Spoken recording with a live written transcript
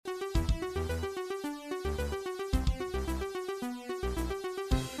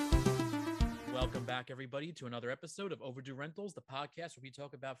everybody, to another episode of Overdue Rentals, the podcast where we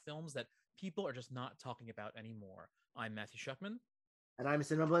talk about films that people are just not talking about anymore. I'm Matthew Shuckman. And I'm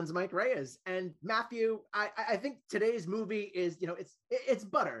Cinema Blend's Mike Reyes. And Matthew, I think today's movie is, it's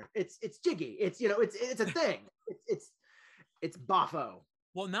butter. It's jiggy. It's a thing. It's boffo.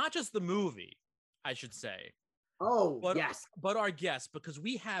 Well, not just the movie, I should say. Oh, yes. But our guest, because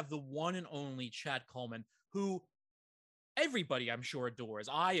we have the one and only Chad Coleman, who everybody I'm sure adores.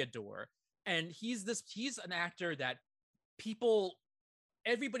 I adore. And he's an actor that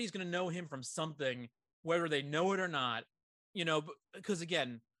everybody's going to know him from something, whether they know it or not, because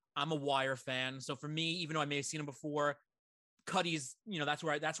again, I'm a Wire fan. So for me, even though I may have seen him before, Cuddy's, that's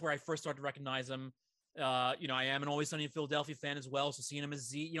where I first started to recognize him. I am an Always Sunny in Philadelphia fan as well. So seeing him as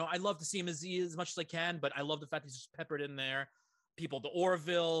Z, I love to see him as Z as much as I can, but I love the fact he's just peppered in there. People, the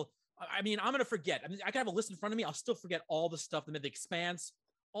Orville. I mean, I'm going to forget. I mean, I can have a list in front of me. I'll still forget all the stuff, The Expanse,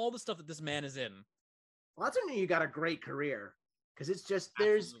 all the stuff that this man is in. Well, that's when you got a great career, because it's just,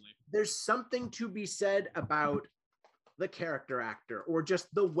 there's something to be said about the character actor or just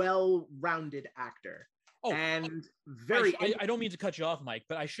the well-rounded actor. Oh, and I don't mean to cut you off, Mike,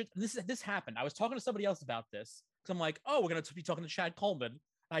 but I should. This happened. I was talking to somebody else about this because I'm like, oh, we're going to be talking to Chad Coleman.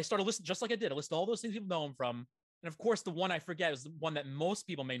 And I started listening, just like I did. I listed all those things people know him from. And of course, the one I forget is the one that most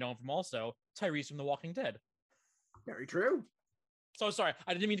people may know him from also, Tyrese from The Walking Dead. Very true. So sorry,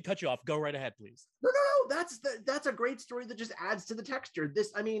 I didn't mean to cut you off. Go right ahead, please. No. That's a great story that just adds to the texture.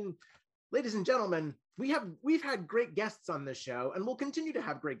 Ladies and gentlemen, we've had great guests on this show, and we'll continue to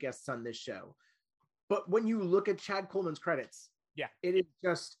have great guests on this show. But when you look at Chad Coleman's credits, it is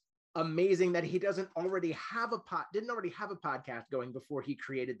just amazing that he didn't already have a podcast going before he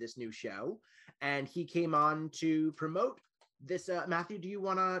created this new show, and he came on to promote this. Matthew, do you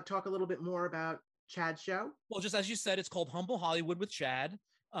want to talk a little bit more about Chad's show? Well, just as you said, it's called Humble Hollywood with Chad,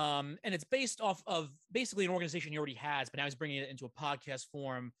 and it's based off of basically an organization he already has, but now he's bringing it into a podcast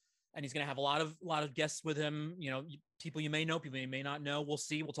form. And he's going to have a lot of guests with him, people you may know, people you may not know. We'll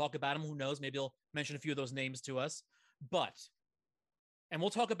see. We'll talk about him. Who knows? Maybe he'll mention a few of those names to us. And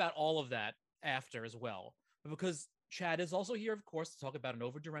we'll talk about all of that after as well. But because Chad is also here, of course, to talk about an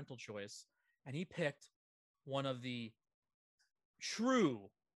overdue rental choice. And he picked one of the true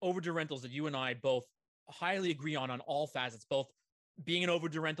overdue rentals that you and I both highly agree on all facets, both being an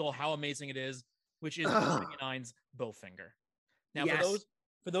overdue rental, how amazing it is, which is 29's Bowfinger. Now, yes.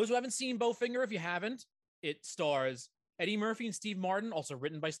 For those who haven't seen Bowfinger, if you haven't, it stars Eddie Murphy and Steve Martin, also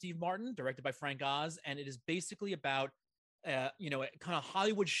written by Steve Martin, directed by Frank Oz, and it is basically about, a kind of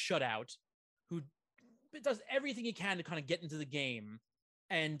Hollywood shutout who does everything he can to kind of get into the game,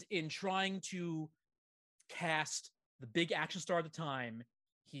 and in trying to cast the big action star at the time,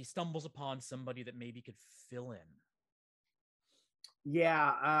 he stumbles upon somebody that maybe could fill in.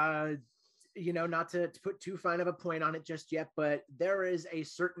 Yeah, not to put too fine of a point on it just yet, but there are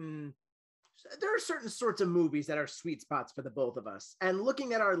certain sorts of movies that are sweet spots for the both of us. And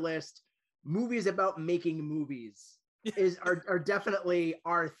looking at our list, movies about making movies are definitely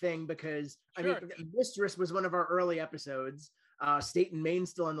our thing, because sure. I mean, Mistress was one of our early episodes. State and Main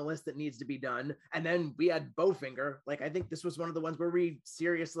still on the list that needs to be done. And then we had Bowfinger. Like, I think this was one of the ones where we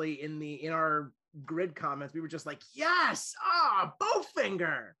seriously in our grid comments, we were just like, yes,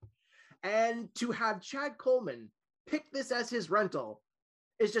 Bowfinger. And to have Chad Coleman pick this as his rental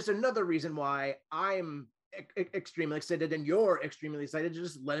is just another reason why I'm extremely excited, and you're extremely excited to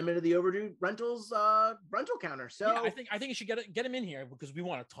just let him into the overdue rentals rental counter. So yeah, I think you should get him in here because we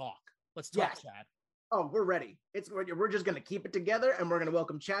want to talk. Let's talk, yes. Chad. Oh, we're ready. We're just going to keep it together, and we're going to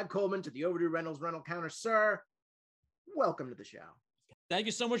welcome Chad Coleman to the overdue rentals rental counter. Sir, welcome to the show. Thank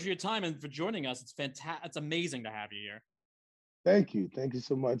you so much for your time and for joining us. It's fantastic. It's amazing to have you here. Thank you. Thank you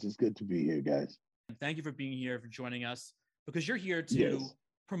so much. It's good to be here, guys. And thank you for being here, for joining us, because you're here to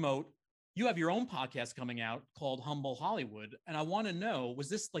promote. You have your own podcast coming out called Humble Hollywood. And I want to know, was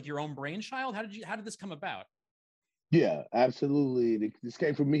this like your own brainchild? How did this come about? Yeah, absolutely. This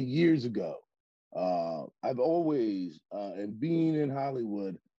came from me years ago. I've always, and being in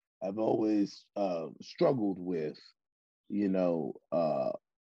Hollywood, I've always struggled with, for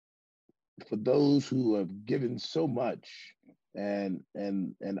those who have given so much and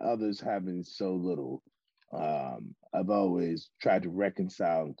others having so little. I've always tried to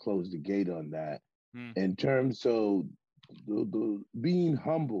reconcile and close the gate on that. In terms of the being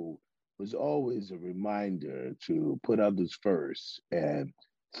humble was always a reminder to put others first and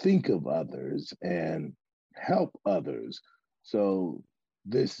think of others and help others. So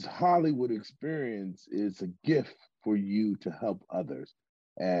this Hollywood experience is a gift for you to help others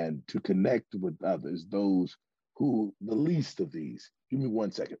and to connect with others, those who the least of these. Give me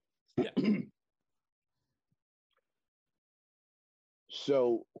 1 second. Yeah.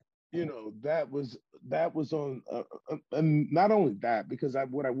 So, that was on, and not only that, because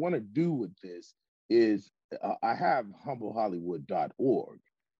what I want to do with this is I have humblehollywood.org,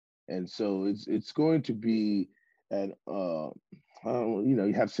 and so it's going to be an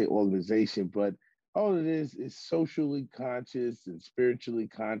you have to say organization, but all it is socially conscious and spiritually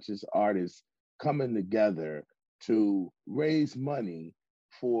conscious artists coming together to raise money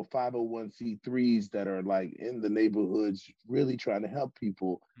for 501c3s that are like in the neighborhoods really trying to help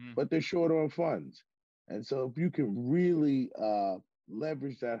people, but they're short on funds. And so if you can really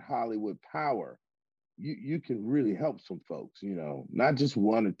leverage that Hollywood power, you can really help some folks, not just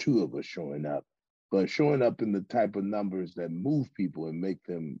one or two of us showing up, but showing up in the type of numbers that move people and make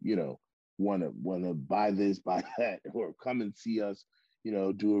them, want to buy this, buy that, or come and see us,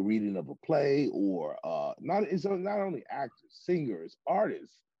 do a reading of a play, or it's not only actors, singers,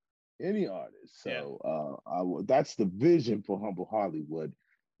 artists, any artist. So that's the vision for Humble Hollywood.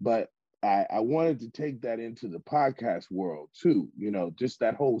 But I wanted to take that into the podcast world too, just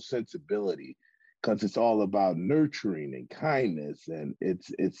that whole sensibility, because it's all about nurturing and kindness, and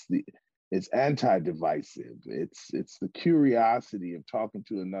it's anti-divisive. It's the curiosity of talking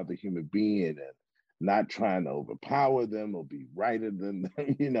to another human being and not trying to overpower them or be righter than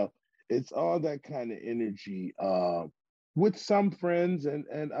them. It's all that kind of energy with some friends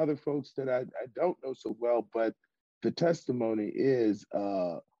and other folks that I don't know so well, but the testimony is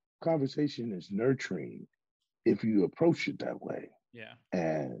conversation is nurturing if you approach it that way. Yeah.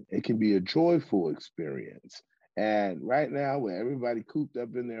 And it can be a joyful experience. And right now, with everybody cooped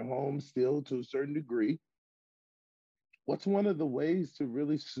up in their homes still to a certain degree, what's one of the ways to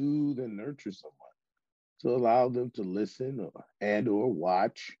really soothe and nurture someone? To allow them to listen or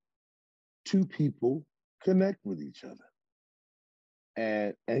watch two people connect with each other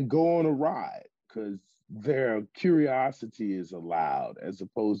and go on a ride, because their curiosity is allowed as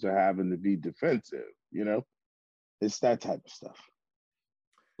opposed to having to be defensive. It's that type of stuff.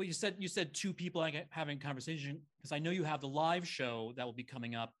 Well, you said two people having conversation, because I know you have the live show that will be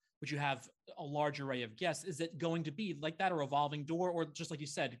coming up, which you have a large array of guests. Is it going to be like that, or revolving door, or just like you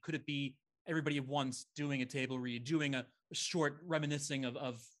said, could it be everybody at once doing a table read, doing a short reminiscing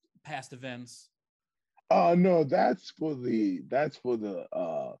of past events? No, that's for the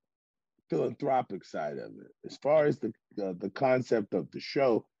philanthropic side of it. As far as the concept of the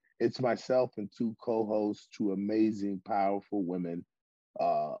show, it's myself and two co-hosts, two amazing, powerful women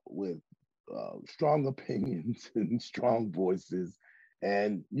with strong opinions and strong voices.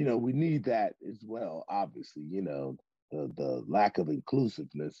 And, we need that as well, obviously. The lack of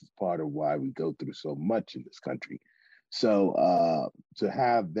inclusiveness is part of why we go through so much in this country. So to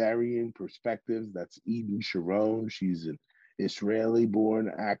have varying perspectives, that's Eden Sharon. She's an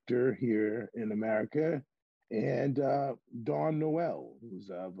Israeli-born actor here in America. And Dawn Noel, who's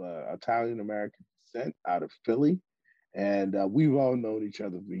of Italian-American descent out of Philly. And we've all known each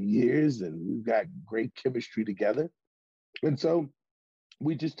other for years, and we've got great chemistry together. And so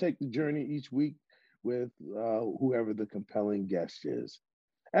we just take the journey each week with whoever the compelling guest is.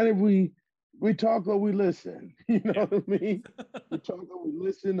 And if we talk or we listen, you know what I mean? We talk or we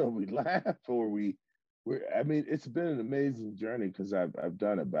listen, or we laugh, or it's been an amazing journey, because I've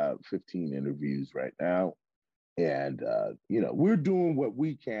done about 15 interviews right now. And, we're doing what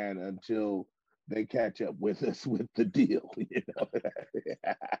we can until they catch up with us with the deal,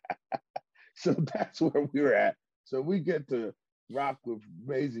 So that's where we're at. So we get to rock with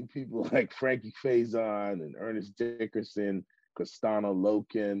amazing people like Frankie Faison and Ernest Dickerson, Costano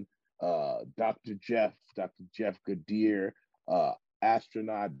Loken, Dr. Jeff Goodyear,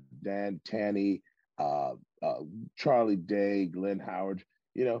 astronaut Dan Tanney, Charlie Day, Glenn Howard.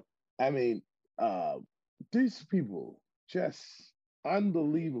 These people, just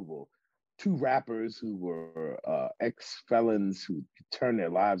unbelievable. Two rappers who were ex-felons who turned their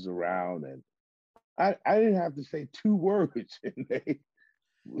lives around, and I didn't have to say two words, and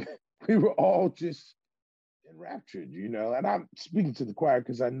we were all just enraptured, And I'm speaking to the choir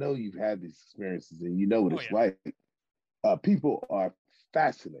because I know you've had these experiences and you know what it's like. People are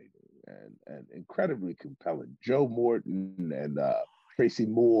fascinating and incredibly compelling. Joe Morton and Tracy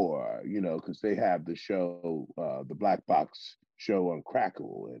Moore, because they have the show, the Black Box show on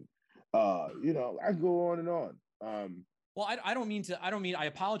Crackle, and I go on and on. Well, I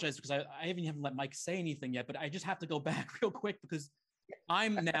apologize because I haven't let Mike say anything yet, but I just have to go back real quick because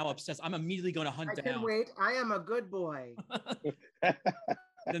I'm now obsessed. I'm immediately going to hunt down. I can wait. I am a good boy.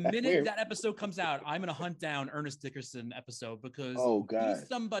 The minute that episode comes out, I'm going to hunt down Ernest Dickerson episode, because he's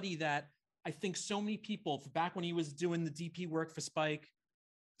somebody that I think so many people, back when he was doing the DP work for Spike,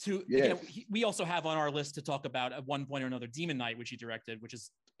 We also have on our list to talk about at one point or another Demon Knight, which he directed, which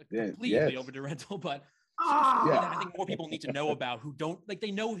is completely over the rental, but I think more people need to know about who don't like,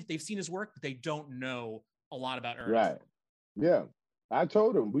 they know they've seen his work, but they don't know a lot about Ernest. Right. Yeah. I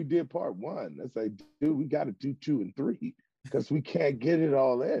told him we did part 1. I said, dude, we got to do 2 and 3 because we can't get it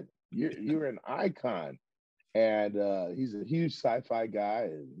all in. You're an icon. And he's a huge sci-fi guy,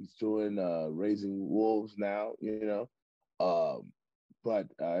 and he's doing Raising Wolves now, but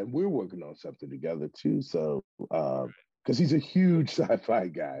we're working on something together too. So, because he's a huge sci-fi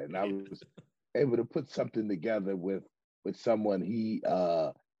guy, and I was able to put something together with someone. He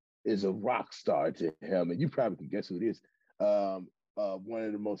is a rock star to him, and you probably can guess who it is. One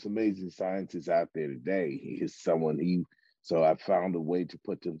of the most amazing scientists out there today. He is someone So I found a way to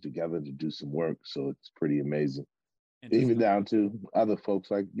put them together to do some work. So it's pretty amazing. Even down to other folks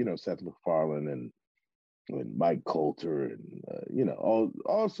like, Seth MacFarlane and Mike Coulter and,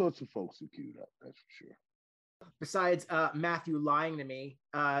 all sorts of who queued up, that's for sure. Besides Matthew lying to me,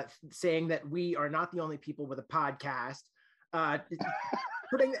 saying that we are not the only people with a podcast,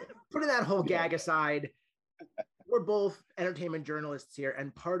 putting that whole gag aside, we're both entertainment journalists here.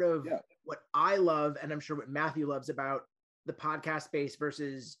 And part of what I love, and I'm sure what Matthew loves about the podcast space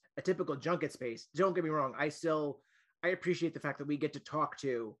versus a typical junket space, don't get me wrong, I appreciate the fact that we get to talk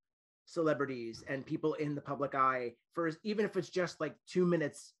to celebrities and people in the public eye for even if it's just like 2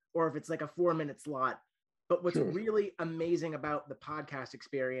 minutes or if it's like a 4-minute slot. But what's really amazing about the podcast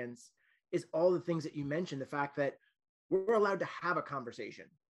experience is all the things that you mentioned, the fact that we're allowed to have a conversation.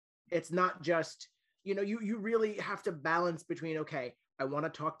 It's not just, you really have to balance between, okay, I want to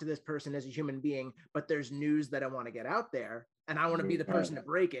talk to this person as a human being, but there's news that I want to get out there and I want to be the person to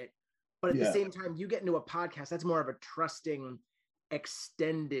break it. But at the same time, you get into a podcast, that's more of a trusting,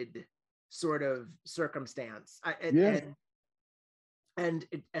 extended sort of circumstance. And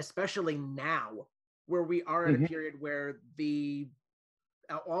especially now, where we are in a period where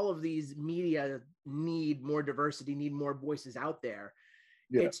all of these media need more diversity, need more voices out there.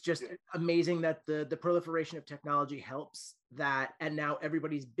 It's just amazing that the proliferation of technology helps that. And now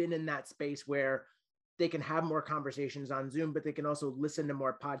everybody's been in that space where they can have more conversations on Zoom, but they can also listen to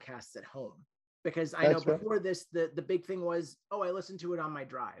more podcasts at home. Because I know before this, the big thing was, I listened to it on my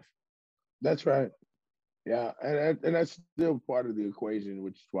drive. That's right. Yeah. And that's still part of the equation,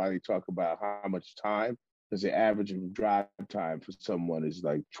 which is why they talk about how much time, because the average drive time for someone is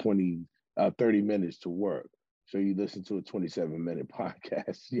like 30 minutes to work. So you listen to a 27-minute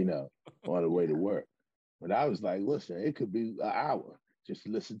podcast, on the way to work. But I was like, listen, it could be an hour. Just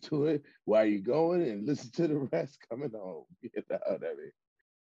listen to it while you're going and listen to the rest coming home. You know what I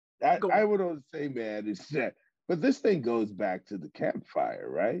mean? I would always say, man, it's that. But this thing goes back to the campfire,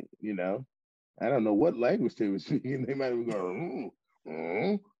 right? I don't know what language they were speaking. They might have gone,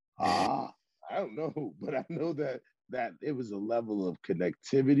 I don't know. But I know that it was a level of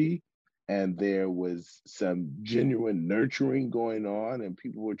connectivity and there was some genuine nurturing going on and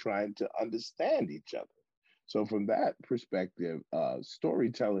people were trying to understand each other. So from that perspective,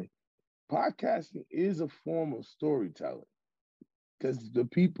 storytelling, podcasting is a form of storytelling because the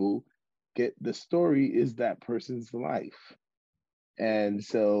people get the story is that person's life. And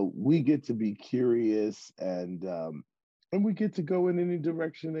so we get to be curious and we get to go in any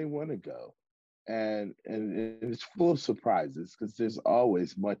direction they want to go. And it's full of surprises because there's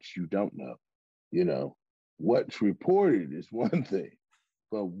always much you don't know. What's reported is one thing,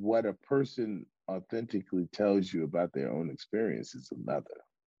 but what a person authentically tells you about their own experience is another.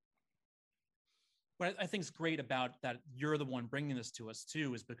 What I think is great about that you're the one bringing this to us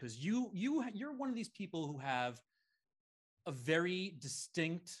too is because you're one of these people who have a very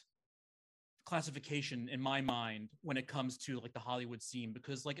distinct classification in my mind when it comes to like the Hollywood scene.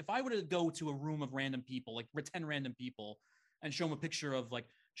 Because like if I were to go to a room of random people, like 10 random people, and show them a picture of like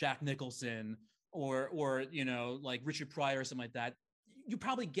Jack Nicholson or like Richard Pryor or something like that, you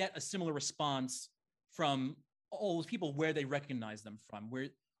probably get a similar response from all those people where they recognize them from. Where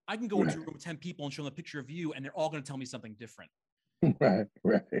I can go into a room with 10 people and show them a picture of you, and they're all going to tell me something different. Right.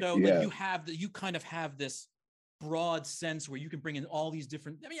 So like you kind of have this broad sense where you can bring in all these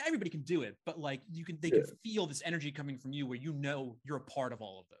different, everybody can do it, but like they can feel this energy coming from you where you're a part of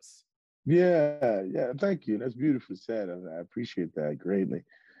all of this. Yeah. Thank you. That's beautifully said. I appreciate that greatly.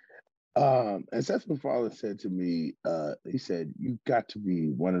 And Seth MacFarlane said to me, he said, you've got to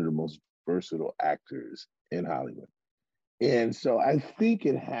be one of the most versatile actors in Hollywood. And so I think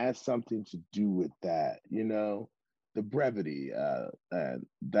it has something to do with that, the brevity, and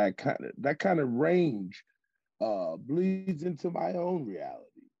that kind of range bleeds into my own reality,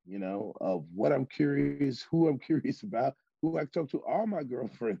 of what I'm curious, who I'm curious about, who I talk to all my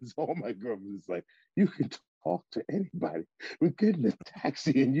girlfriends, like, you can talk to anybody. We get in a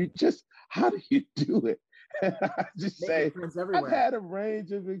taxi and you just, how do you do it? And I just Making say, friends I've everywhere. had a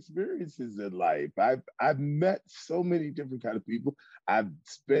range of experiences in life. I've met so many different kind of people. I've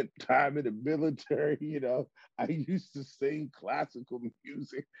spent time in the military, I used to sing classical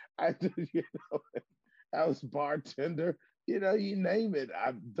music. I did, I was bartender, you name it,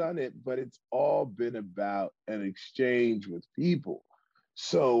 I've done it, but it's all been about an exchange with people.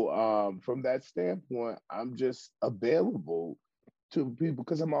 So from that standpoint, I'm just available to people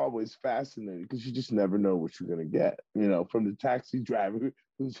because I'm always fascinated because you just never know what you're gonna get. From the taxi driver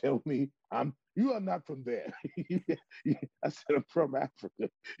who told me, you are not from there. I said, I'm from Africa.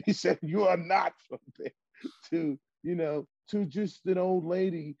 He said, you are not from there. To just an old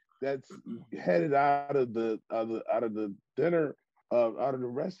lady that's headed out of the dinner, out of the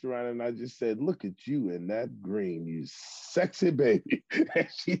restaurant, and I just said, "Look at you in that green, you sexy baby." And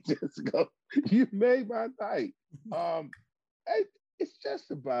she just go, "You made my night." it, it's just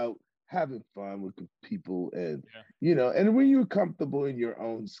about having fun with people, and and when you're comfortable in your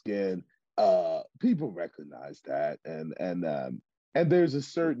own skin, people recognize that, and there's a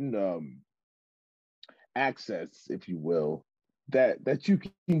certain access, if you will, that you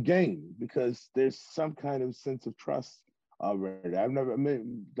can gain because there's some kind of sense of trust already. I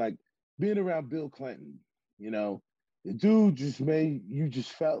mean, like being around Bill Clinton, the dude just made you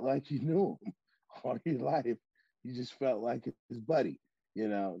just felt like you knew him all your life. You just felt like his buddy.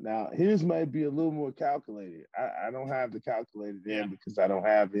 Now his might be a little more calculated. I don't have the calculated in because I don't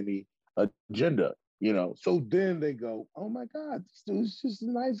have any agenda. So then they go, oh my God, this dude's just a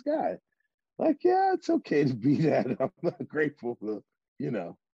nice guy. Like, yeah, it's okay to be that. I'm not grateful for,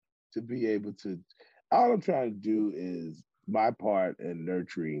 to be able to. All I'm trying to do is my part in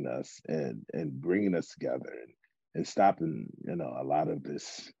nurturing us and bringing us together and stopping, a lot of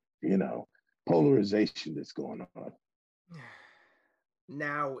this, polarization that's going on.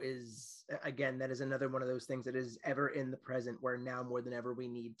 Now is, again, that is another one of those things that is ever in the present, where now more than ever we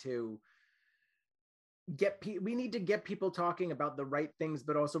need to get people talking about the right things,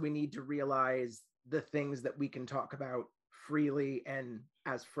 but also we need to realize the things that we can talk about freely and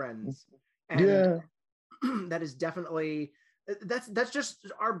as friends. And that is definitely, that's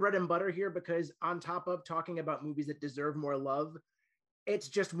just our bread and butter here, because on top of talking about movies that deserve more love, it's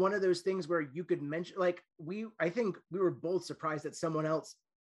just one of those things where you could mention, like, I think we were both surprised that someone else,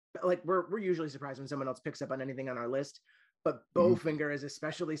 like, we're usually surprised when someone else picks up on anything on our list, but Bowfinger is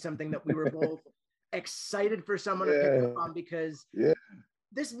especially something that we were both excited for someone to pick up on, because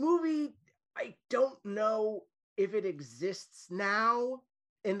this movie, I don't know if it exists now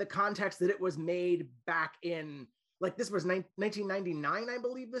in the context that it was made back in, like, this was 1999, I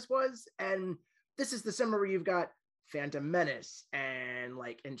believe this was, and this is the summer where you've got Phantom Menace and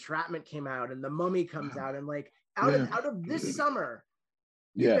like Entrapment came out and The Mummy comes out, and like out of this summer,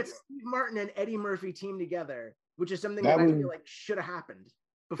 you get Steve Martin and Eddie Murphy team together, which is something that I feel like should have happened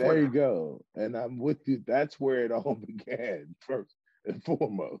before. There you go. And I'm with you. That's where it all began, first and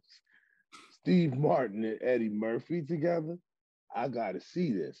foremost. Steve Martin and Eddie Murphy together. I got to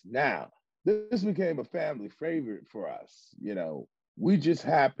see this. Now, this became a family favorite for us. We just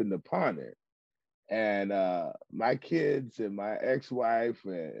happened upon it. And my kids and my ex-wife,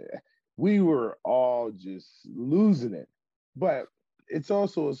 we were all just losing it. But it's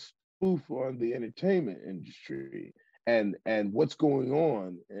also a spoof on the entertainment industry and what's going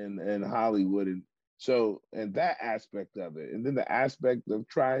on in Hollywood. And that aspect of it. And then the aspect of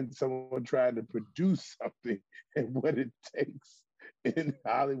someone trying to produce something and what it takes in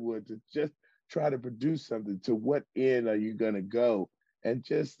Hollywood to just try to produce something. To what end are you going to go? And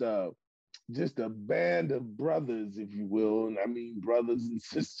just a band of brothers, if you will, and I mean brothers and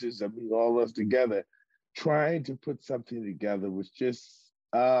sisters, I mean all of us together, trying to put something together was just,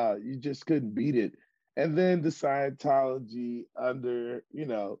 you just couldn't beat it. And then the Scientology under,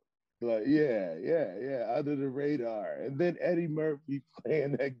 like, under the radar. And then Eddie Murphy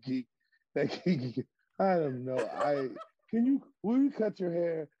playing that geek, I don't know. Will you cut your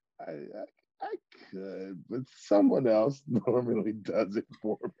hair? I could, but someone else normally does it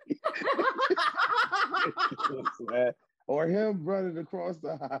for me. Or him running across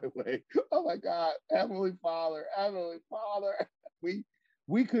the highway. Oh my God, Heavenly Father.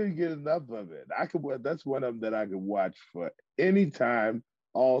 We couldn't get enough of it. That's one of them that I could watch for any time,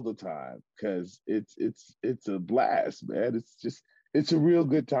 all the time, because it's a blast, man. It's a real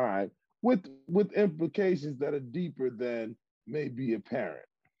good time with implications that are deeper than may be apparent.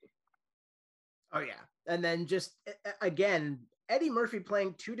 Oh yeah. And then just, again, Eddie Murphy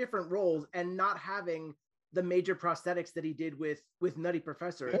playing two different roles and not having the major prosthetics that he did with Nutty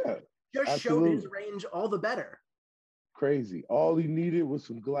Professor just absolutely. showed his range all the better. Crazy. All he needed was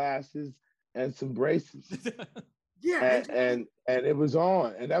some glasses and some braces. Yeah, and it was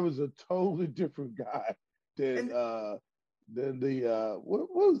on, and that was a totally different guy than the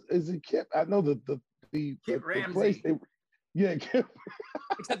what was is it Kip? I know the place they Kip.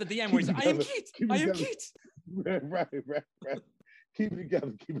 Except at the end where he's like, I am Keith. I am Keith. Right. Keep it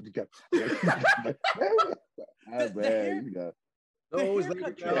together. Those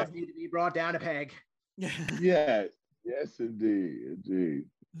labor girls need to be brought down a peg. Yes, indeed.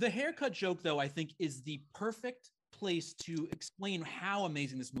 The haircut joke, though, I think is the perfect place to explain how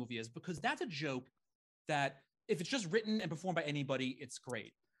amazing this movie is, because that's a joke that if it's just written and performed by anybody, it's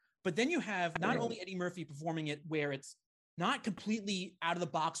great. But then you have not only Eddie Murphy performing it where it's not completely out of the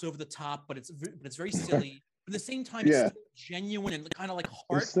box, over the top, but it's very silly. But at the same time, it's still genuine and kind of like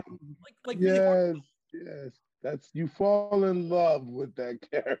heart, like yes, really heartfelt. Yes. That's, you fall in love with that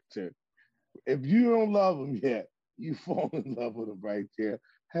character. If you don't love him yet, you fall in love with him right there.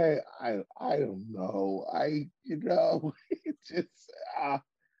 Hey, I don't know. It's just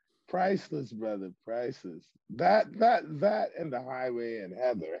priceless, brother, priceless. That and the Highway and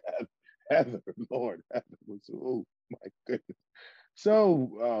Heather, Lord, Heather was, oh my goodness.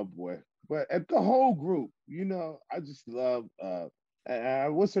 So, oh boy. But at the whole group, I just love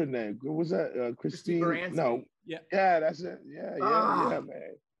what's her name? Was that Christine? No. Yeah, that's it. Yeah,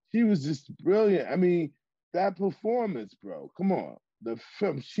 man. She was just brilliant. I mean, that performance, bro. Come on. The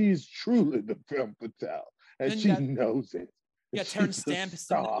film, she's truly the film Patel. And she knows it. Yeah, Terrence Stamp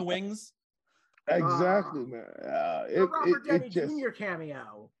singing in the wings. Exactly, man. Robert Downey Jr.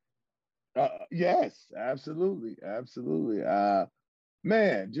 cameo. Yes, absolutely.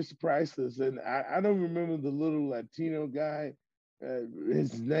 Man, just priceless. And I don't remember the little Latino guy.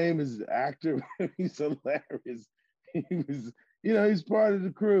 His name is actor. He's hilarious. He was, he's part of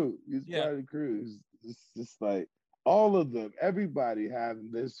the crew. Part of the crew. It's just like all of them, everybody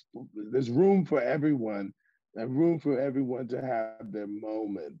having this. There's room for everyone, and room for everyone to have their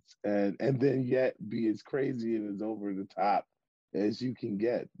moments, and then yet be as crazy and as over the top as you can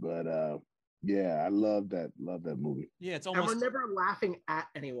get. But I love that movie. Yeah, it's almost. And we're never laughing at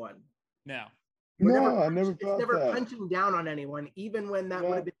anyone. No. I never thought it's never that. punching down on anyone, even when that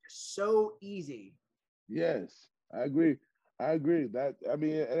would have been so easy. Yes, I agree. That, I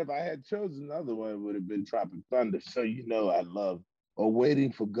mean, and if I had chosen another one, it would have been Tropic Thunder. So I love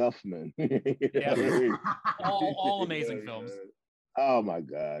Waiting for Guffman. all amazing films. Oh my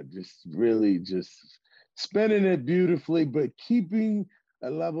God, just really just spinning it beautifully, but keeping a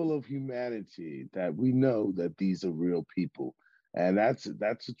level of humanity that we know that these are real people. And that's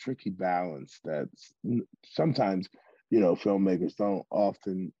a tricky balance that's sometimes, filmmakers don't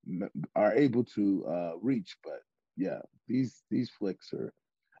often are able to reach. But yeah, these flicks are,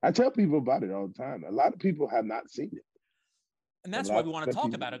 I tell people about it all the time. A lot of people have not seen it. And that's why we want to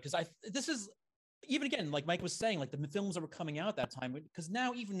talk about it, because this is, even again, like Mike was saying, like the films that were coming out at that time, because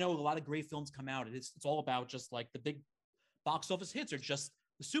now even though a lot of great films come out, it's all about just like the big box office hits or just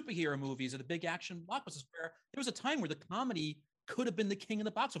the superhero movies or the big action blockbusters, where there was a time where the comedy could have been the king of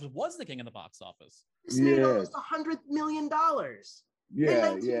the box office, was the king of the box office. This made almost $100 million in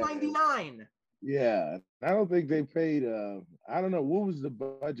 1999. Yeah, I don't think they paid. I don't know, what was the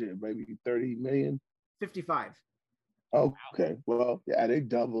budget? Maybe 30 million. 55. Okay, well, yeah, they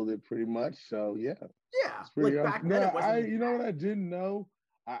doubled it pretty much. So yeah, it's pretty like back then. It wasn't you know what I didn't know?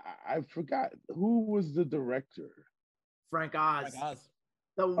 I forgot who was the director. Frank Oz.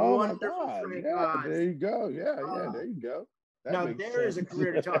 The wonderful Frank Oz. There you go. Yeah, there you go. Now there is a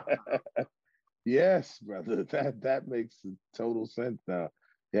career to talk about. Yes, brother. That makes total sense now.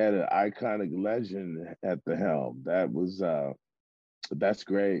 He had an iconic legend at the helm. That's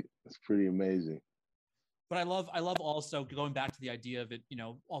great. That's pretty amazing. But I love also going back to the idea of it,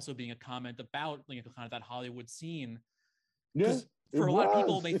 also being a comment about kind of that Hollywood scene. Because for a lot of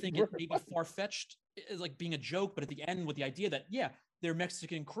people, they think it may be far-fetched, like being a joke, but at the end with the idea that, their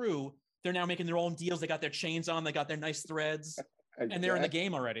Mexican crew, they're now making their own deals. They got their chains on, they got their nice threads, and they're in the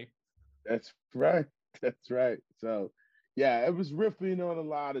game already. That's right. So yeah, it was riffing on a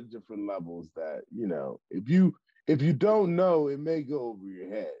lot of different levels that, if you don't know, it may go over your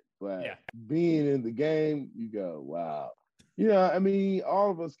head. But being in the game, you go, wow. I mean, all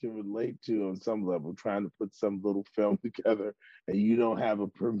of us can relate to, on some level, trying to put some little film together and you don't have a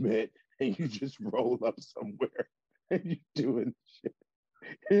permit and you just roll up somewhere and you're doing shit.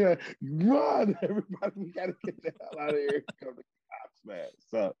 Run, everybody, we got to get the hell out of here and come to cops, man.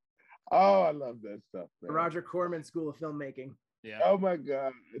 So, I love that stuff, man. The Roger Corman School of Filmmaking. Yeah. Oh my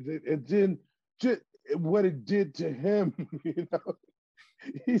God. It didn't just, what it did to him, you know.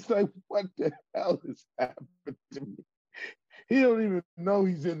 He's like, what the hell has happened to me? He don't even know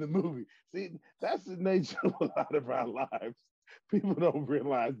he's in the movie. See, that's the nature of a lot of our lives. People don't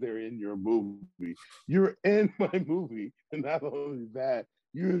realize they're in your movie. You're in my movie, and not only that,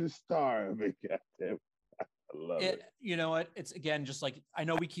 you're the star of it. Goddamn, I love it. You know what? It's again just like I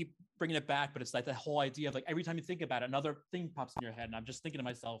know we keep bringing it back, but it's like the whole idea of like every time you think about it, another thing pops in your head, and I'm just thinking to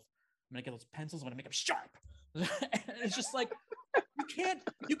myself, I'm gonna get those pencils, I'm gonna make them sharp. And it's just like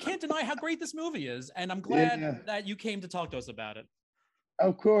you can't deny how great this movie is, and I'm glad that you came to talk to us about it.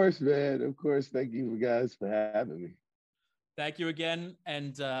 Of course, man. Of course. Thank you guys for having me. Thank you again,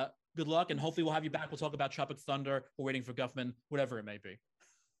 and good luck. And hopefully, we'll have you back. We'll talk about Tropic Thunder. We're waiting for Guffman, whatever it may be.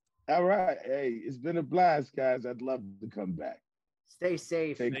 All right. Hey, it's been a blast, guys. I'd love to come back. Stay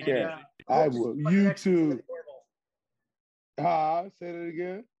safe. Take care. I will. You too. Say that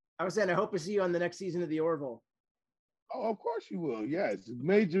again. I was saying, I hope to see you on the next season of The Orville. Oh, of course you will. Yes,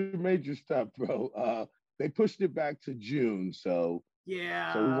 major stuff, bro. They pushed it back to June, so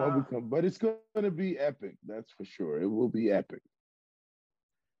yeah. So we won't become, but it's going to be epic. That's for sure. It will be epic.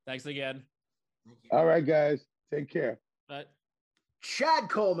 Thanks again. All right, guys. Take care. Bye. Chad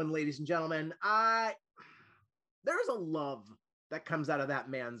Coleman, ladies and gentlemen. There's a love that comes out of that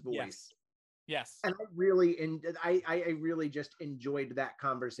man's voice. Yes. And I really just enjoyed that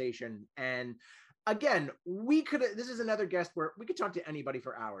conversation. And again, this is another guest where we could talk to anybody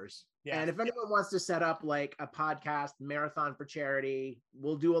for hours. Yes. And if anyone wants to set up like a podcast marathon for charity,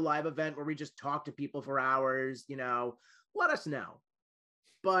 we'll do a live event where we just talk to people for hours, let us know.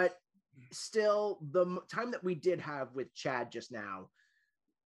 But still, the time that we did have with Chad just now,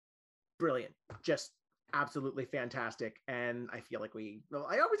 brilliant, just absolutely fantastic. And I feel like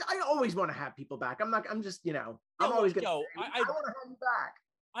I always want to have people back. I'm just, I'm always going to, I want to have you back.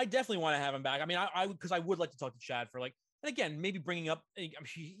 I definitely want to have him back. I mean, because I would like to talk to Chad for like, and again, maybe bringing up,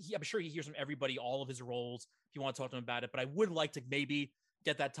 I'm sure he hears from everybody, all of his roles, if you want to talk to him about it, but I would like to maybe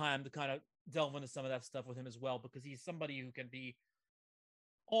get that time to kind of delve into some of that stuff with him as well, because he's somebody who can be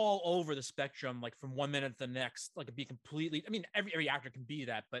all over the spectrum, like from one minute to the next, like be completely, I mean, every actor can be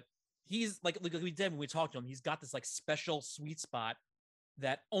that, but he's like we did when we talked to him, he's got this like special sweet spot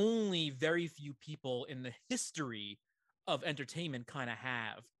that only very few people in the history of entertainment kind of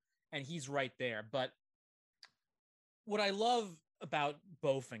have, and he's right there. But what I love about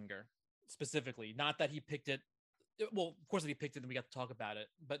Bowfinger specifically, not that he picked it, well, of course that he picked it and we got to talk about it,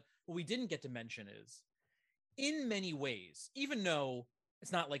 but what we didn't get to mention is, in many ways, even though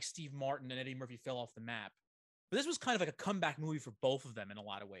it's not like Steve Martin and Eddie Murphy fell off the map, but this was kind of like a comeback movie for both of them in a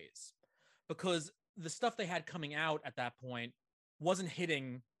lot of ways, because the stuff they had coming out at that point wasn't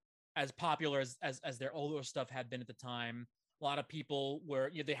hitting as popular as their older stuff had been at the time. A lot of people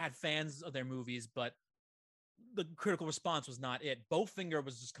were, they had fans of their movies, but the critical response was not it. Bowfinger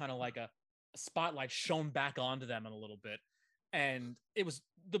was just kind of like a spotlight shown back onto them in a little bit. And it was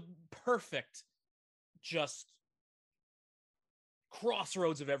the perfect, just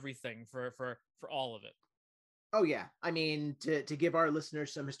crossroads of everything for all of it. Oh, yeah. I mean, to give our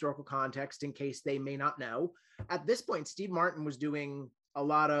listeners some historical context in case they may not know, at this point, Steve Martin was doing a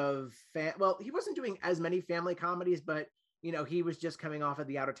lot of he wasn't doing as many family comedies, but he was just coming off of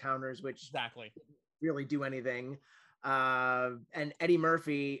The Out-of-Towners, which exactly didn't really do anything. And Eddie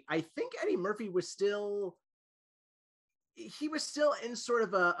Murphy, I think Eddie Murphy was still in sort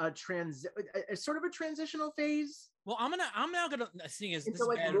of a transitional phase. Well, I'm now gonna seeing as this is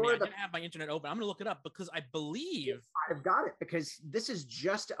like bad me, I didn't have my internet open. I'm gonna look it up because I believe I've got it, because this is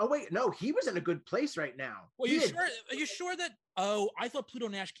just. Oh wait, no, he was in a good place right now. Well, are you sure that? Oh, I thought Pluto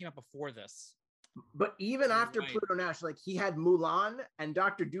Nash came out before this. But even after Pluto Nash, like he had Mulan and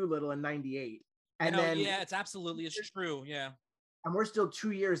Dr. Dolittle in '98, and then it's true, yeah. And we're still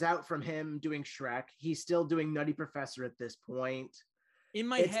 2 years out from him doing Shrek. He's still doing Nutty Professor at this point. In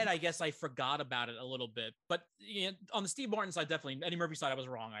my head, I guess I forgot about it a little bit. But on the Steve Martin side, definitely. Eddie Murphy side, I was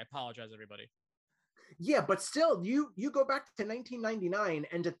wrong. I apologize, everybody. Yeah, but still, you go back to 1999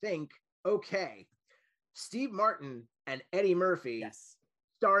 and to think, okay, Steve Martin and Eddie Murphy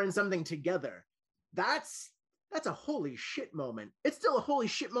star in something together. That's a holy shit moment. It's still a holy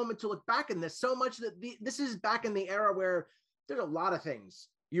shit moment to look back in this so much that this is back in the era where there's a lot of things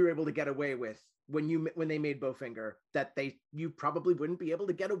you were able to get away with when they made Bowfinger that you probably wouldn't be able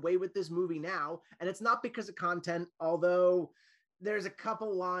to get away with this movie now. And it's not because of content, although there's a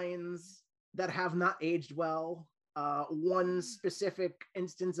couple lines that have not aged well. One specific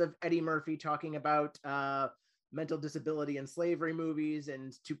instance of Eddie Murphy talking about mental disability in slavery movies,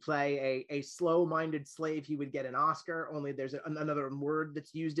 and to play a slow-minded slave, he would get an Oscar, only there's another word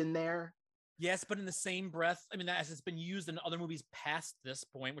that's used in there. Yes, but in the same breath, I mean, as it's been used in other movies past this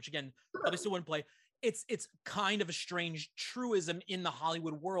point, which again, probably still wouldn't play. It's kind of a strange truism in the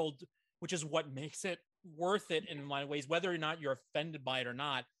Hollywood world, which is what makes it worth it in my ways, whether or not you're offended by it or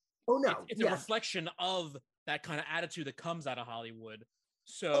not. Oh no, it's a reflection of that kind of attitude that comes out of Hollywood.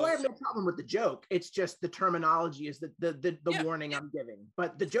 So I have no problem with the joke. It's just the terminology is the warning I'm giving.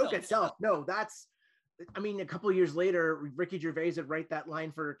 But the joke itself, no, that's. I mean, a couple of years later, Ricky Gervais would write that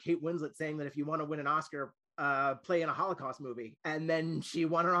line for Kate Winslet saying that if you want to win an Oscar, play in a Holocaust movie. And then she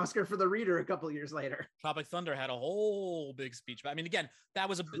won an Oscar for The Reader a couple of years later. Tropic Thunder had a whole big speech. I mean, again, that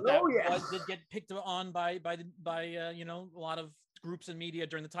was did get picked on by you know, a lot of groups and media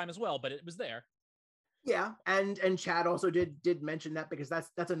during the time as well, but it was there. Yeah, and Chad also did mention that because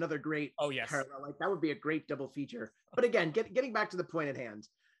that's another great parallel. Like that would be a great double feature. But again, getting back to the point at hand.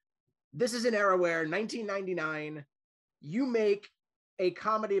 This is an era where 1999, you make a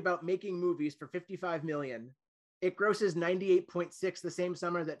comedy about making movies for $55 million. It grosses 98.6 the same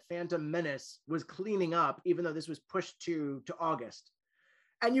summer that Phantom Menace was cleaning up, even though this was pushed to August.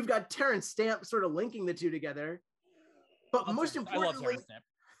 And you've got Terrence Stamp sort of linking the two together. But most importantly,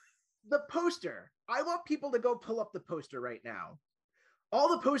 the poster. I want people to go pull up the poster right now. All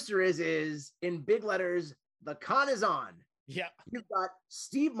the poster is in big letters, "The con is on." Yeah. You've got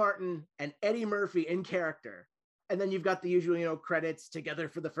Steve Martin and Eddie Murphy in character. And then you've got the usual, you know, credits together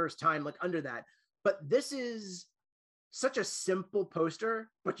for the first time, like under that. But this is such a simple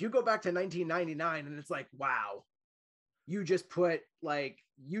poster, but you go back to 1999 and it's like, wow, you just put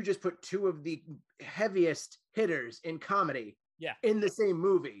two of the heaviest hitters in comedy in the same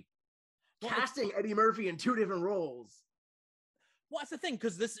movie. Well, casting Eddie Murphy in two different roles. Well, that's the thing,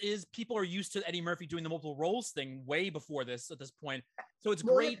 because people are used to Eddie Murphy doing the multiple roles thing way before this at this point. So it's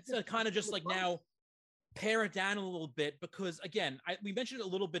great to kind of just like now pare it down a little bit because, again, we mentioned it a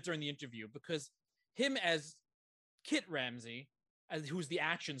little bit during the interview because him as Kit Ramsey, who's the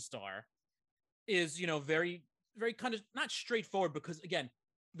action star, is, you know, very, very kind of not straightforward because, again,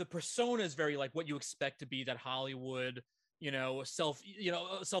 the persona is very like what you expect to be that Hollywood, you know,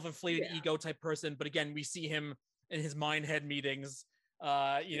 self-inflated ego type person. But again, we see him in his Mindhead meetings,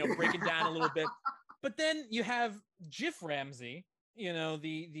 you know, breaking down a little bit. But then you have Jiff Ramsey, you know,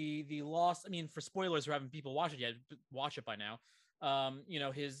 the lost. I mean, for spoilers who haven't people watch it by now. You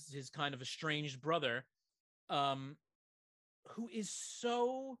know, his kind of estranged brother, who is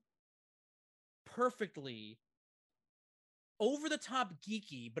so perfectly over the top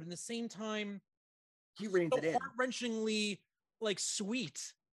geeky, but in the same time, he reins it in. Heart-wrenchingly like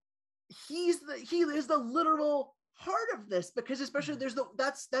sweet. He is the literal heart of this because especially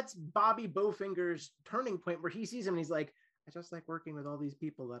that's Bobby Bowfinger's turning point where he sees him and he's like, I just like working with all these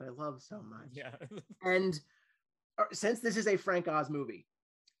people that I love so much. Yeah. And since this is a Frank Oz movie,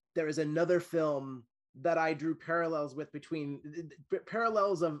 there is another film that I drew parallels with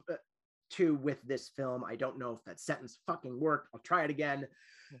with this film. I don't know if that sentence fucking worked. I'll try it again.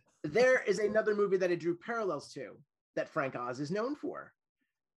 There is another movie that I drew parallels to that Frank Oz is known for.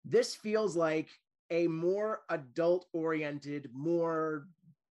 This feels like a more adult-oriented, more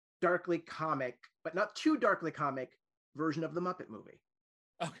darkly comic, but not too darkly comic version of the Muppet movie.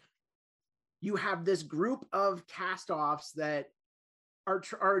 Okay. You have this group of cast-offs that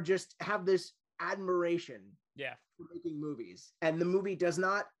are just have this admiration for making movies, and the movie does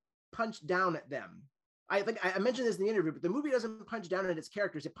not punch down at them. I think I mentioned this in the interview, but the movie doesn't punch down at its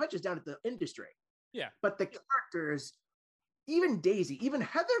characters. It punches down at the industry. Yeah. But the characters, even Daisy, even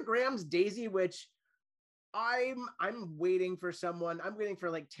Heather Graham's Daisy, which I'm waiting for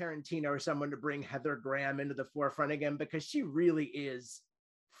like Tarantino or someone to bring Heather Graham into the forefront again, because she really is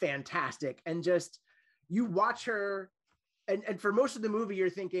fantastic. And just, you watch her and for most of the movie, you're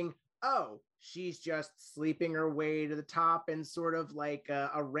thinking, oh, she's just sleeping her way to the top in sort of like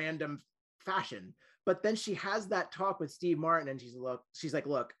a random fashion. But then she has that talk with Steve Martin and she's like,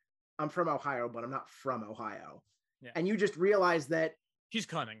 look, I'm from Ohio, but I'm not from Ohio. Yeah. And you just realize that she's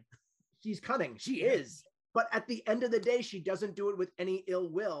cunning. She is. But at the end of the day, she doesn't do it with any ill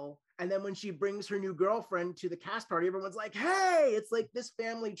will. And then when she brings her new girlfriend to the cast party, everyone's like, hey, it's like this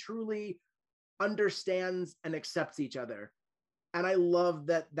family truly understands and accepts each other. And I love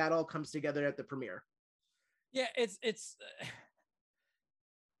that all comes together at the premiere. Yeah, it's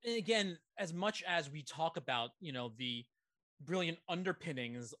again, as much as we talk about, you know, the brilliant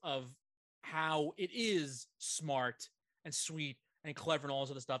underpinnings of how it is smart and sweet and clever and all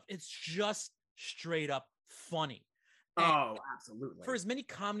this other stuff, it's just straight up funny. Oh, absolutely. For as many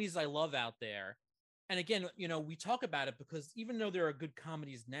comedies I love out there, and again, you know, we talk about it because even though there are good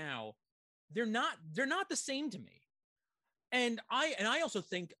comedies now, they're not the same to me. I also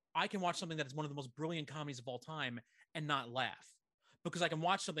think I can watch something that is one of the most brilliant comedies of all time and not laugh, because I can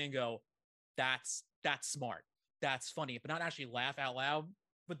watch something and go, that's smart, that's funny, but not actually laugh out loud.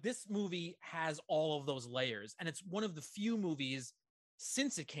 But this movie has all of those layers, and it's one of the few movies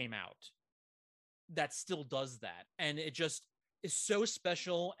since it came out that still does that, and it just is so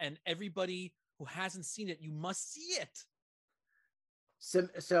special. And everybody who hasn't seen it, you must see it.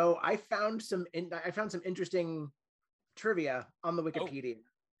 So I found some interesting trivia on the Wikipedia. Oh.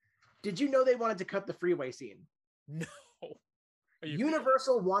 Did you know they wanted to cut the freeway scene? No.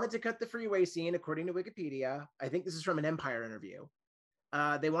 Universal wanted to cut the freeway scene, according to Wikipedia. I think this is from an Empire interview.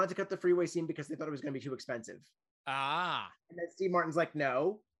 They wanted to cut the freeway scene because they thought it was going to be too expensive. And then Steve Martin's like,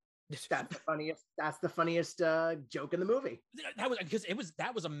 no, that's the funniest joke in the movie.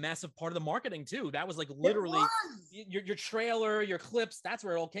 That was a massive part of the marketing too. That was like literally your trailer, your clips. That's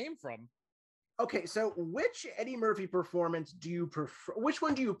where it all came from. Okay, so which Eddie Murphy performance do you prefer? Which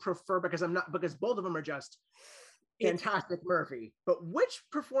one do you prefer? Because both of them are just fantastic Murphy. But which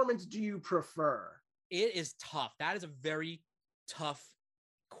performance do you prefer? It is tough. That is a very tough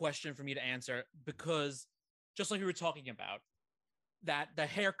question for me to answer, because just like we were talking about, that the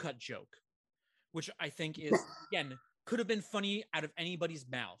haircut joke, which I think is, again, could have been funny out of anybody's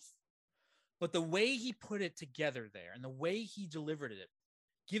mouth, but the way he put it together there and the way he delivered it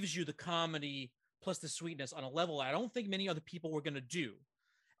gives you the comedy plus the sweetness on a level I don't think many other people were going to do.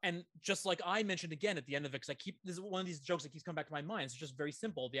 And just like I mentioned again at the end of it, because this is one of these jokes that keeps coming back to my mind. It's just very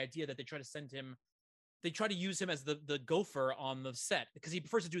simple. The idea that they try to use him as the gopher on the set, because he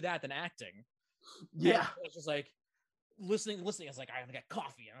prefers to do that than acting. Yeah. It's just like listening. I was like, I'm gonna get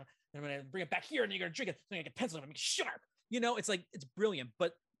coffee, and I'm gonna bring it back here, and you're gonna drink it. I'm gonna get pencil and make it sharp. It's like, it's brilliant.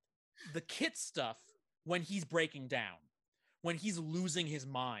 But the Kit stuff, when he's breaking down, when he's losing his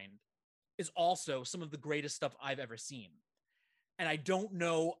mind, is also some of the greatest stuff I've ever seen. And I don't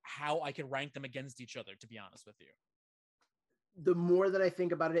know how I can rank them against each other, to be honest with you. The more that I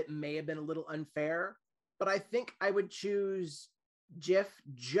think about it, it may have been a little unfair, but I think I would choose Jiff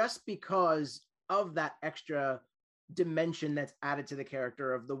just because of that extra dimension that's added to the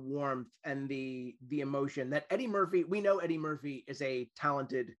character of the warmth and the emotion that Eddie Murphy. We know Eddie Murphy is a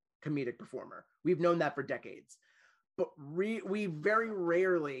talented comedic performer. We've known that for decades, but we very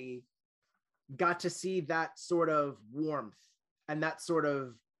rarely got to see that sort of warmth and that sort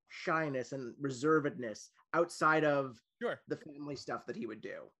of shyness and reservedness outside of the family stuff that he would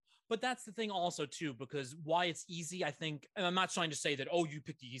do. But that's the thing also too, because why it's easy, I think, and I'm not trying to say that, oh, you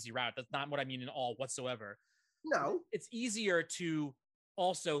picked the easy route. That's not what I mean in all whatsoever. No. It's easier to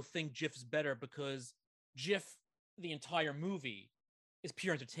also think Jiff's better because Jiff, the entire movie, is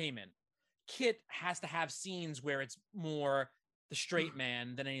pure entertainment. Kit has to have scenes where it's more the straight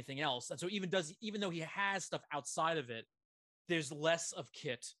man than anything else. And so even though he has stuff outside of it, there's less of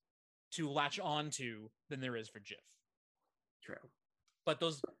Kit to latch onto than there is for Jiff. True. But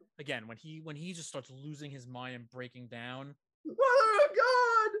those, again, when he just starts losing his mind and breaking down, oh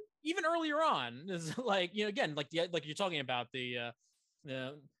God! Even earlier on, is like, again, like you're talking about the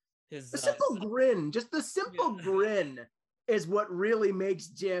simple grin, just the simple grin is what really makes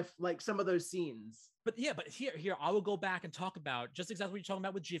Jiff like some of those scenes. But here I will go back and talk about just exactly what you're talking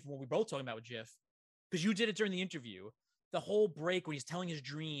about with Jiff, what we're both talking about with Jiff, because you did it during the interview. The whole break when he's telling his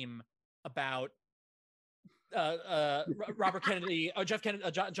dream about Robert Kennedy, Jeff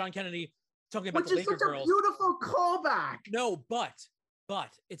Kennedy, John Kennedy, talking about the Laker girls. Which is such a beautiful callback. No, but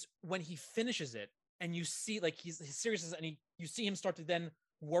it's when he finishes it and you see like his seriousness, and you see him start to then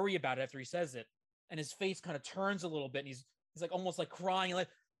worry about it after he says it, and his face kind of turns a little bit, and he's like almost like crying. Like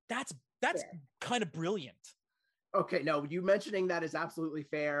that's kind of brilliant. Okay, no, you mentioning that is absolutely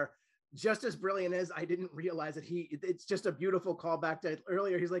fair. Just as brilliant as I didn't realize that it's just a beautiful callback to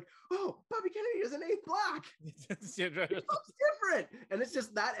earlier. He's like, oh, Bobby Kennedy is an eighth black. He looks different. And it's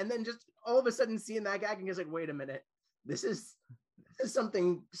just that. And then just all of a sudden seeing that gag and he's like, wait a minute, this is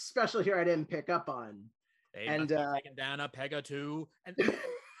something special here I didn't pick up on. They and taking down a peg or two. And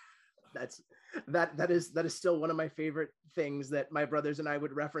that is still one of my favorite things that my brothers and I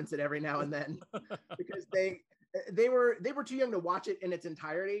would reference it every now and then because they were too young to watch it in its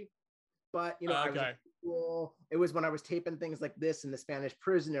entirety. But I was at school. It was when I was taping things like this and The Spanish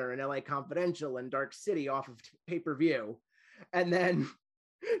Prisoner and LA Confidential and Dark City off of pay-per-view, and then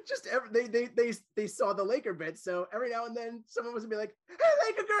just they saw the Laker bits. So every now and then someone was gonna be like, "Hey,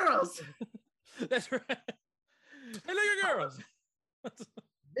 Laker girls!" That's right. Hey, Laker girls.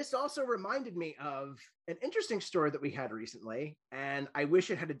 This also reminded me of an interesting story that we had recently, and I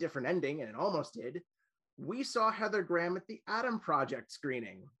wish it had a different ending, and it almost did. We saw Heather Graham at the Adam Project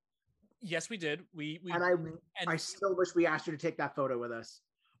screening. Yes, we did. And I still wish we asked her to take that photo with us.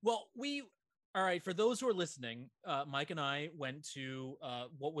 Well, all right. For those who are listening, Mike and I went to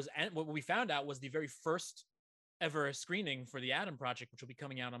what we found out was the very first ever screening for the Adam Project, which will be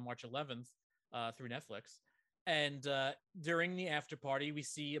coming out on March 11th through Netflix. And during the after party, we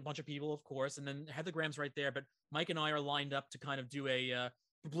see a bunch of people, of course, and then Heather Graham's right there. But Mike and I are lined up to kind of do a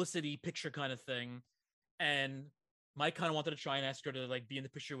publicity picture kind of thing. And Mike kind of wanted to try and ask her to like be in the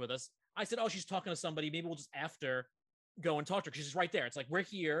picture with us. I said, "Oh, she's talking to somebody. Maybe we'll just after go and talk to her because she's right there. It's like we're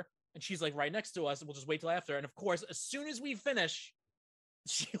here and she's like right next to us, and we'll just wait till after." And of course, as soon as we finish,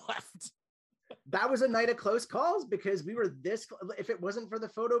 she left. That was a night of close calls because we were this. If it wasn't for the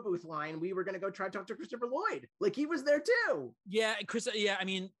photo booth line, we were going to go try to talk to Christopher Lloyd. Like he was there too. Yeah, Chris. Yeah, I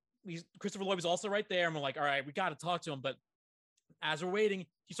mean, Christopher Lloyd was also right there, and we're like, all right, we got to talk to him. But as we're waiting,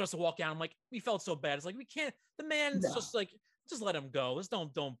 he starts to walk down. I'm like, we felt so bad. It's like we can't. The man's just like, just let him go. Just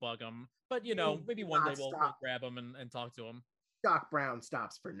don't bug him. But you know, maybe one day we'll grab him and talk to him. Doc Brown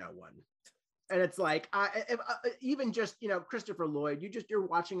stops for no one. And it's like, even just, Christopher Lloyd, you're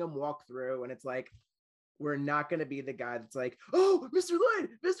watching him walk through and it's like, we're not going to be the guy that's like, oh, Mr.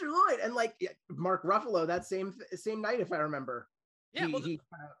 Lloyd. And like Mark Ruffalo, that same night, if I remember, yeah, he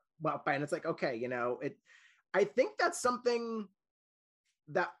walked by and it's like, okay, I think that's something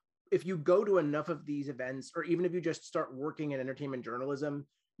that if you go to enough of these events, or even if you just start working in entertainment journalism,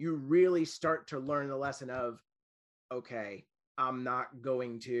 you really start to learn the lesson of, okay, I'm not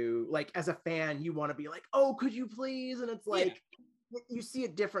going to, like, as a fan, you want to be like, oh, could you please? And it's like, you see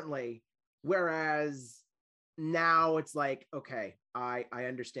it differently. Whereas now it's like, okay, I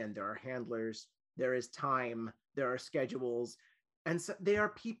understand there are handlers, there is time, there are schedules, and so they are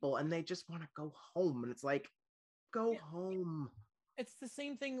people and they just want to go home. And it's like, go home. It's the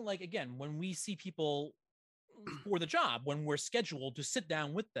same thing. Like, again, when we see people for the job, when we're scheduled to sit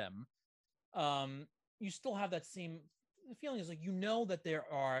down with them, you still have that same feeling. Is like, that there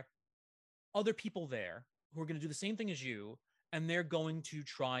are other people there who are going to do the same thing as you, and they're going to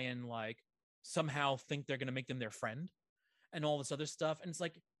try and like somehow think they're going to make them their friend and all this other stuff. And it's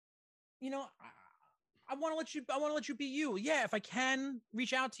like, I want to let you be you. Yeah, if I can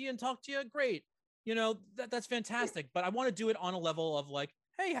reach out to you and talk to you, great. That's fantastic. But I want to do it on a level of like,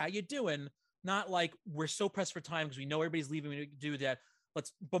 hey, how you doing? Not like we're so pressed for time because we know everybody's leaving to do that.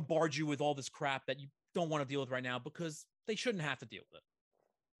 Let's bombard you with all this crap that you don't want to deal with right now, because they shouldn't have to deal with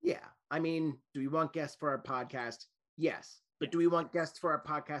it. Yeah. I mean, do we want guests for our podcast? Yes. But do we want guests for our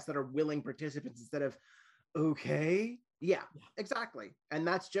podcast that are willing participants instead of, okay? Yeah, exactly. And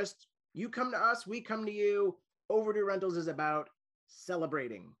that's just, you come to us, we come to you. Overdue Rentals is about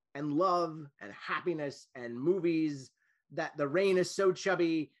celebrating and love and happiness and movies that the rain is so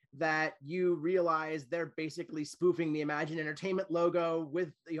chubby that you realize they're basically spoofing the Imagine Entertainment logo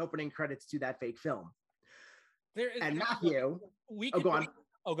with the opening credits to that fake film. And Matthew, go on.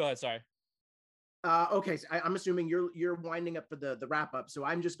 Oh, go ahead. Sorry. Okay, so I'm assuming you're winding up for the wrap up. So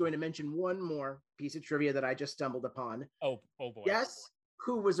I'm just going to mention one more piece of trivia that I just stumbled upon. Oh boy. Guess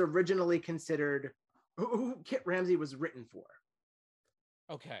who was originally considered, who Kit Ramsey was written for?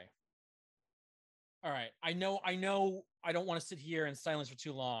 Okay. All right. I know. I don't want to sit here in silence for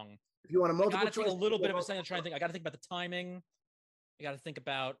too long. If you want a multiple choice, take a little bit of a second to try and think. I got to think about the timing. I got to think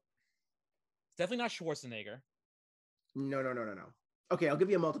about. It's definitely not Schwarzenegger. No. Okay, I'll give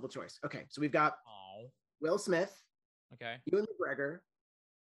you a multiple choice. Okay, so we've got Will Smith, okay, Ewan McGregor,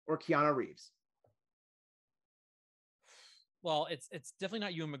 or Keanu Reeves. Well, it's definitely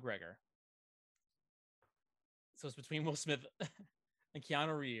not Ewan McGregor. So it's between Will Smith and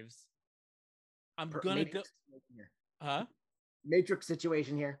Keanu Reeves. I'm gonna go. Huh? Matrix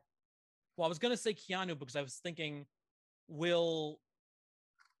situation here. Well, I was gonna say Keanu because I was thinking Will.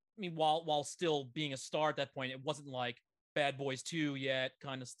 I mean, while still being a star at that point, it wasn't like Bad Boys 2 yet,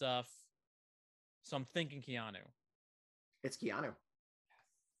 kind of stuff. So I'm thinking Keanu. It's Keanu.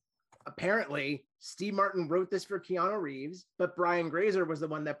 Apparently, Steve Martin wrote this for Keanu Reeves, but Brian Grazer was the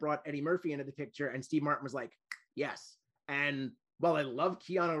one that brought Eddie Murphy into the picture, and Steve Martin was like, yes. And while I love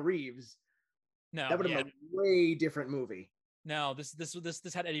Keanu Reeves, that would have been a way different movie. No, this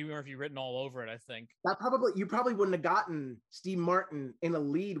had Eddie Murphy written all over it, I think. You probably wouldn't have gotten Steve Martin in a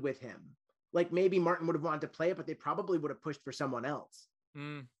lead with him. Like maybe Martin would have wanted to play it, but they probably would have pushed for someone else.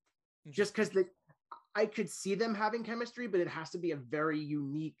 Just because I could see them having chemistry, but it has to be a very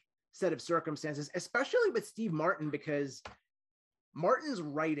unique set of circumstances, especially with Steve Martin, because Martin's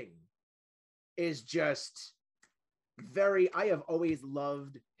writing is just I have always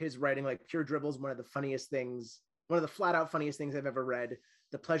loved his writing. Like Pure Dribble is one of the flat out funniest things I've ever read.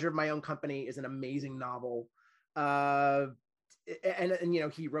 The Pleasure of My Own Company is an amazing novel. and you know,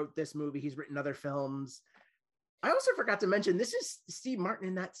 he wrote this movie. He's written other films. I also forgot to mention, this is Steve Martin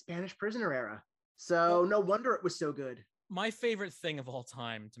in that Spanish Prisoner era. So no wonder it was so good. My favorite thing of all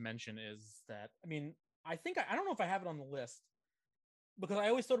time to mention is that, I mean, I don't know if I have it on the list because I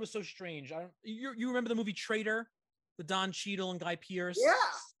always thought it was so strange. You remember the movie Traitor, with Don Cheadle and Guy Pearce?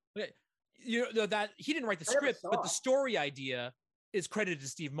 Yeah. Okay. You know that he didn't write the script, but the story idea is credited to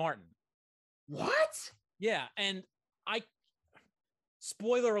Steve Martin. What? Yeah, and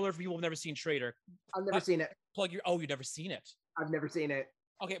spoiler alert for people who've never seen Traitor. I've never seen it. You've never seen it? I've never seen it.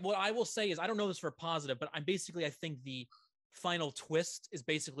 Okay, what I will say is I don't know this for a positive, but I think the final twist is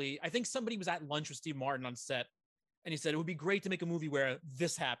basically, I think somebody was at lunch with Steve Martin on set and he said it would be great to make a movie where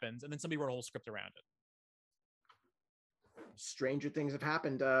this happens, and then somebody wrote a whole script around it. Stranger things have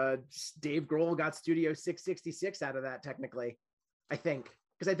happened. Dave Grohl got Studio 666 out of that, technically, I think,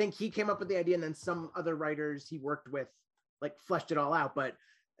 because I think he came up with the idea and then some other writers he worked with like fleshed it all out. But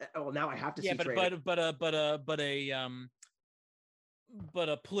now I have to see. But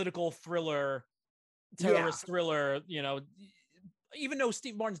a political thriller, terrorist thriller, you know, even though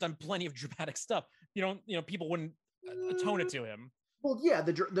Steve Martin's done plenty of dramatic stuff, people wouldn't atone it to him. Well, yeah,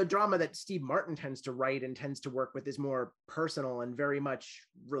 the drama that Steve Martin tends to write and tends to work with is more personal and very much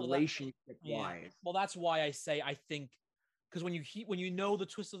relationship-wise. Well, that's why I say I think, because when you know the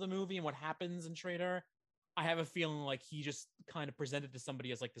twist of the movie and what happens in Traitor, I have a feeling like he just kind of presented to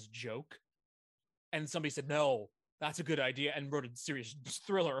somebody as like this joke, and somebody said, "No, that's a good idea," and wrote a serious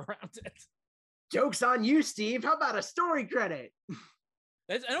thriller around it. Joke's on you, Steve. How about a story credit?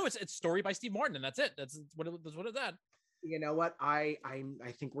 I know it's story by Steve Martin, and that's it. That's what it's at. You know what? I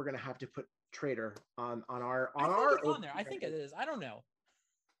think we're gonna have to put Traitor on our on there. I think it is. I don't know.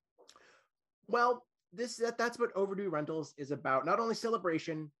 Well, that's what Overdue Rentals is about. Not only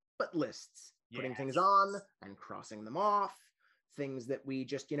celebration, but lists. Yes. Putting things on and crossing them off. Things that we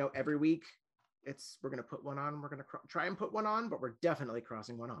just, every week we're gonna put one on. We're gonna try and put one on, but we're definitely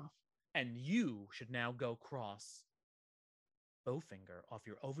crossing one off. And you should now go cross Bowfinger off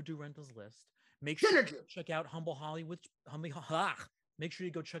your Overdue Rentals list. Make sure you check out Humble Hollywood. Make sure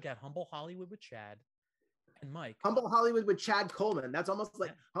you go check out Humble Hollywood with Chad and Mike. Humble Hollywood with Chad Coleman. That's almost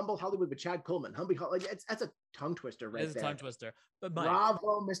like Humble Hollywood with Chad Coleman. That's a tongue twister right there. It's a tongue twister. But Mike,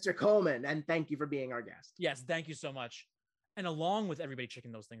 bravo, Mr. Coleman, and thank you for being our guest. Yes, thank you so much. And along with everybody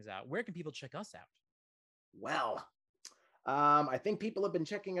checking those things out, where can people check us out? Well, I think people have been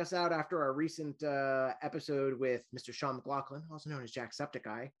checking us out after our recent episode with Mr. Sean McLaughlin, also known as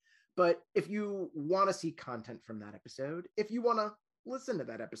Jacksepticeye. But if you want to see content from that episode, if you want to listen to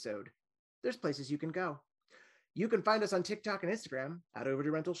that episode, there's places you can go. You can find us on TikTok and Instagram at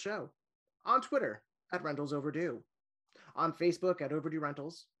Overdue Rentals Show, on Twitter at Rentals Overdue, on Facebook at Overdue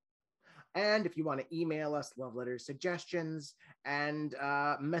Rentals. And if you want to email us love letters, suggestions, and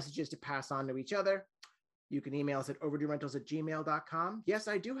messages to pass on to each other, you can email us at overduerentals@gmail.com. Yes,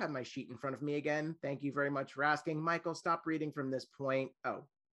 I do have my sheet in front of me again. Thank you very much for asking. Michael, stop reading from this point.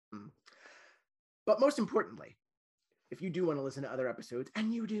 But most importantly, if you do want to listen to other episodes,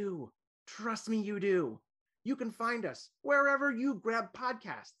 and you do, trust me, you do, you can find us wherever you grab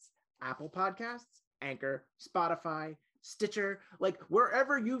podcasts. Apple Podcasts, Anchor, Spotify, Stitcher, like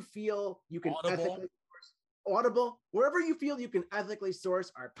wherever you feel you can Audible, wherever you feel you can ethically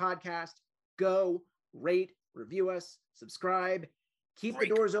source our podcast, go rate, review us, subscribe, keep the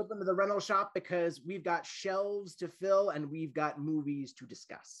doors open to the rental shop because we've got shelves to fill and we've got movies to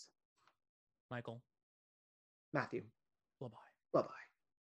discuss. Michael. Matthew. Bye-bye. Bye-bye.